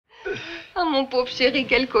Oh, mon pauvre chéri,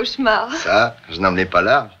 quel cauchemar. Ça, je n'en ai pas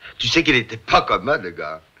large. Tu sais qu'il était pas commode, le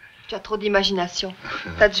gars. Tu as trop d'imagination.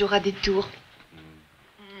 Ça te jouera des tours.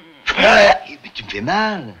 Mais tu me fais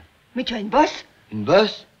mal. Mais tu as une bosse? Une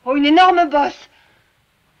bosse? Oh, une énorme bosse.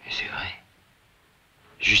 Mais c'est vrai.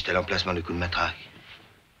 Juste à l'emplacement du coup de matraque.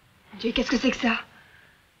 Dieu, qu'est-ce que c'est que ça?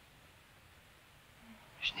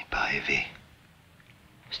 Je n'ai pas rêvé.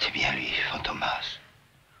 C'était bien lui, Fantômas.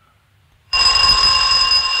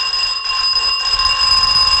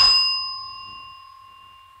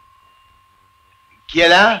 Qui est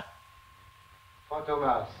là?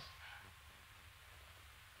 Fantômas.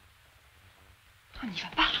 On n'y va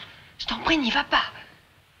pas. Je t'en prie, n'y va pas.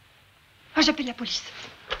 Oh, j'appelle la police.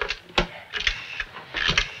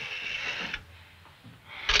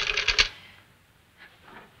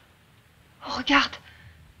 Oh, regarde.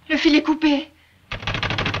 Le fil est coupé.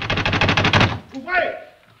 Ouvrez!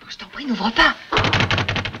 Oh, je t'en prie, n'ouvre pas.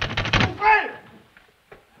 Ouvrez!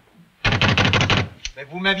 Mais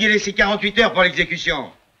vous m'aviez laissé 48 heures pour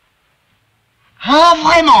l'exécution. Ah,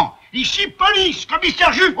 vraiment? Ici, police,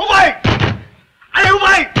 commissaire Jules, ouvrez! Allez,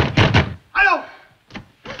 ouvrez! Allons!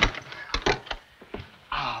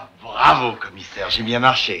 Ah, bravo, commissaire, j'ai bien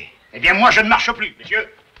marché. Eh bien, moi, je ne marche plus,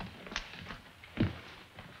 messieurs.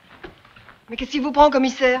 Mais qu'est-ce qui vous prend,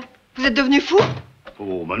 commissaire? Vous êtes devenu fou?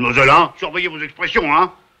 Oh, mademoiselle, hein, surveillez vos expressions,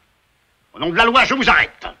 hein. Au nom de la loi, je vous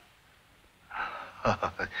arrête.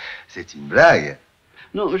 C'est une blague.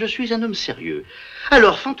 Non, je suis un homme sérieux.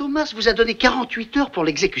 Alors, Fantomas vous a donné 48 heures pour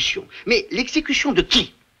l'exécution. Mais l'exécution de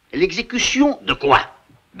qui? L'exécution de quoi?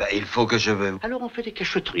 Ben, il faut que je... Alors, on fait des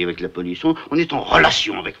cachotteries avec la police. On est en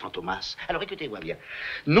relation avec Fantomas. Alors, écoutez-moi bien.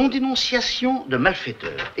 Non-dénonciation de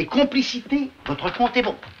malfaiteurs et complicité, votre compte est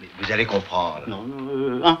bon. Mais vous allez comprendre.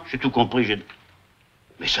 Non, hein, j'ai tout compris.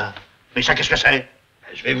 Mais ça, qu'est-ce que c'est?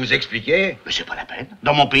 Je vais vous expliquer. Mais c'est pas la peine.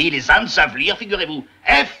 Dans mon pays, les ânes savent lire, figurez-vous.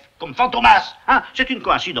 F comme Fantomas. Hein, c'est une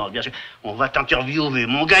coïncidence, bien sûr. On va t'interviewer,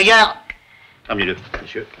 mon gaillard. Amenez-le,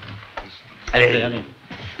 monsieur. Allez.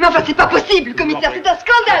 Mais enfin, c'est pas possible, commissaire, c'est un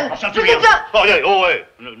scandale. Ça suffit. Oh, ouais.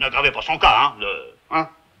 N'aggravez pas son cas, hein.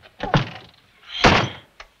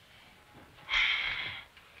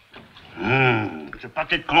 Ce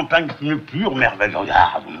pâté de campagne, une pure merveille.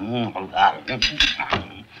 Regarde.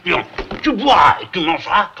 Tu boiras et tu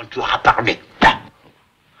mangeras quand tu auras parlé.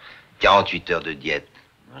 48 heures de diète.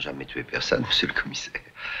 On n'a jamais tué personne, monsieur le commissaire.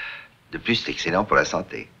 De plus, c'est excellent pour la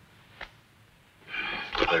santé.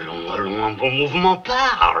 Allons, un bon mouvement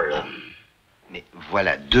parle. Mais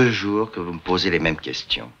voilà 2 jours que vous me posez les mêmes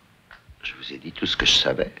questions. Je vous ai dit tout ce que je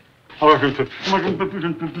savais. Oh, je ne peux plus.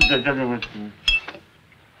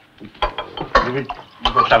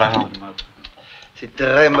 Ça va, non. C'est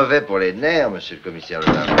très mauvais pour les nerfs, monsieur le commissaire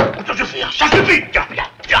Levain. Ça suffit. Tiens,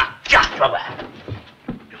 tu vas voir.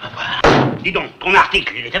 Dis donc, ton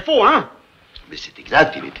article, il était faux, hein? Mais c'est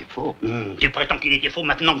exact, il était faux. Tu prétends qu'il était faux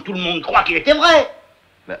maintenant que tout le monde croit qu'il était vrai.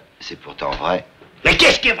 Ben, c'est pourtant vrai. Mais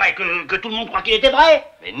qu'est-ce qui est vrai? Que tout le monde croit qu'il était vrai?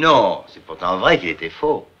 Mais non, c'est pourtant vrai qu'il était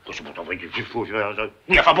faux. C'est pourtant vrai qu'il était faux.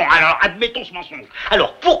 Oui, enfin bon, alors admettons ce mensonge.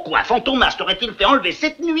 Alors pourquoi Fantomas t'aurait-il fait enlever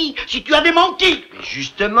cette nuit si tu avais menti? Mais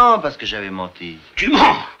justement, parce que j'avais menti. Tu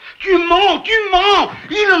mens. Il ment.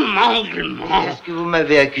 Est-ce que vous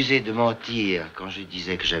m'avez accusé de mentir quand je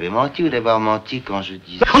disais que j'avais menti ou d'avoir menti quand je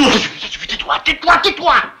disais... Oh non, ça suffit, tais-toi.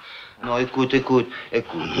 Non, écoute.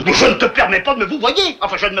 Je ne te permets pas de me vous voyez.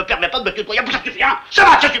 Enfin, je ne me permets pas de me tutoyer. Ça suffit, hein.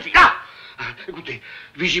 Ça suffit, là. Écoutez,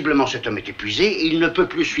 visiblement cet homme est épuisé et il ne peut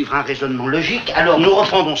plus suivre un raisonnement logique. Alors nous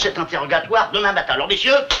reprendrons cet interrogatoire demain matin. Alors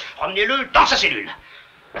messieurs, ramenez-le dans sa cellule.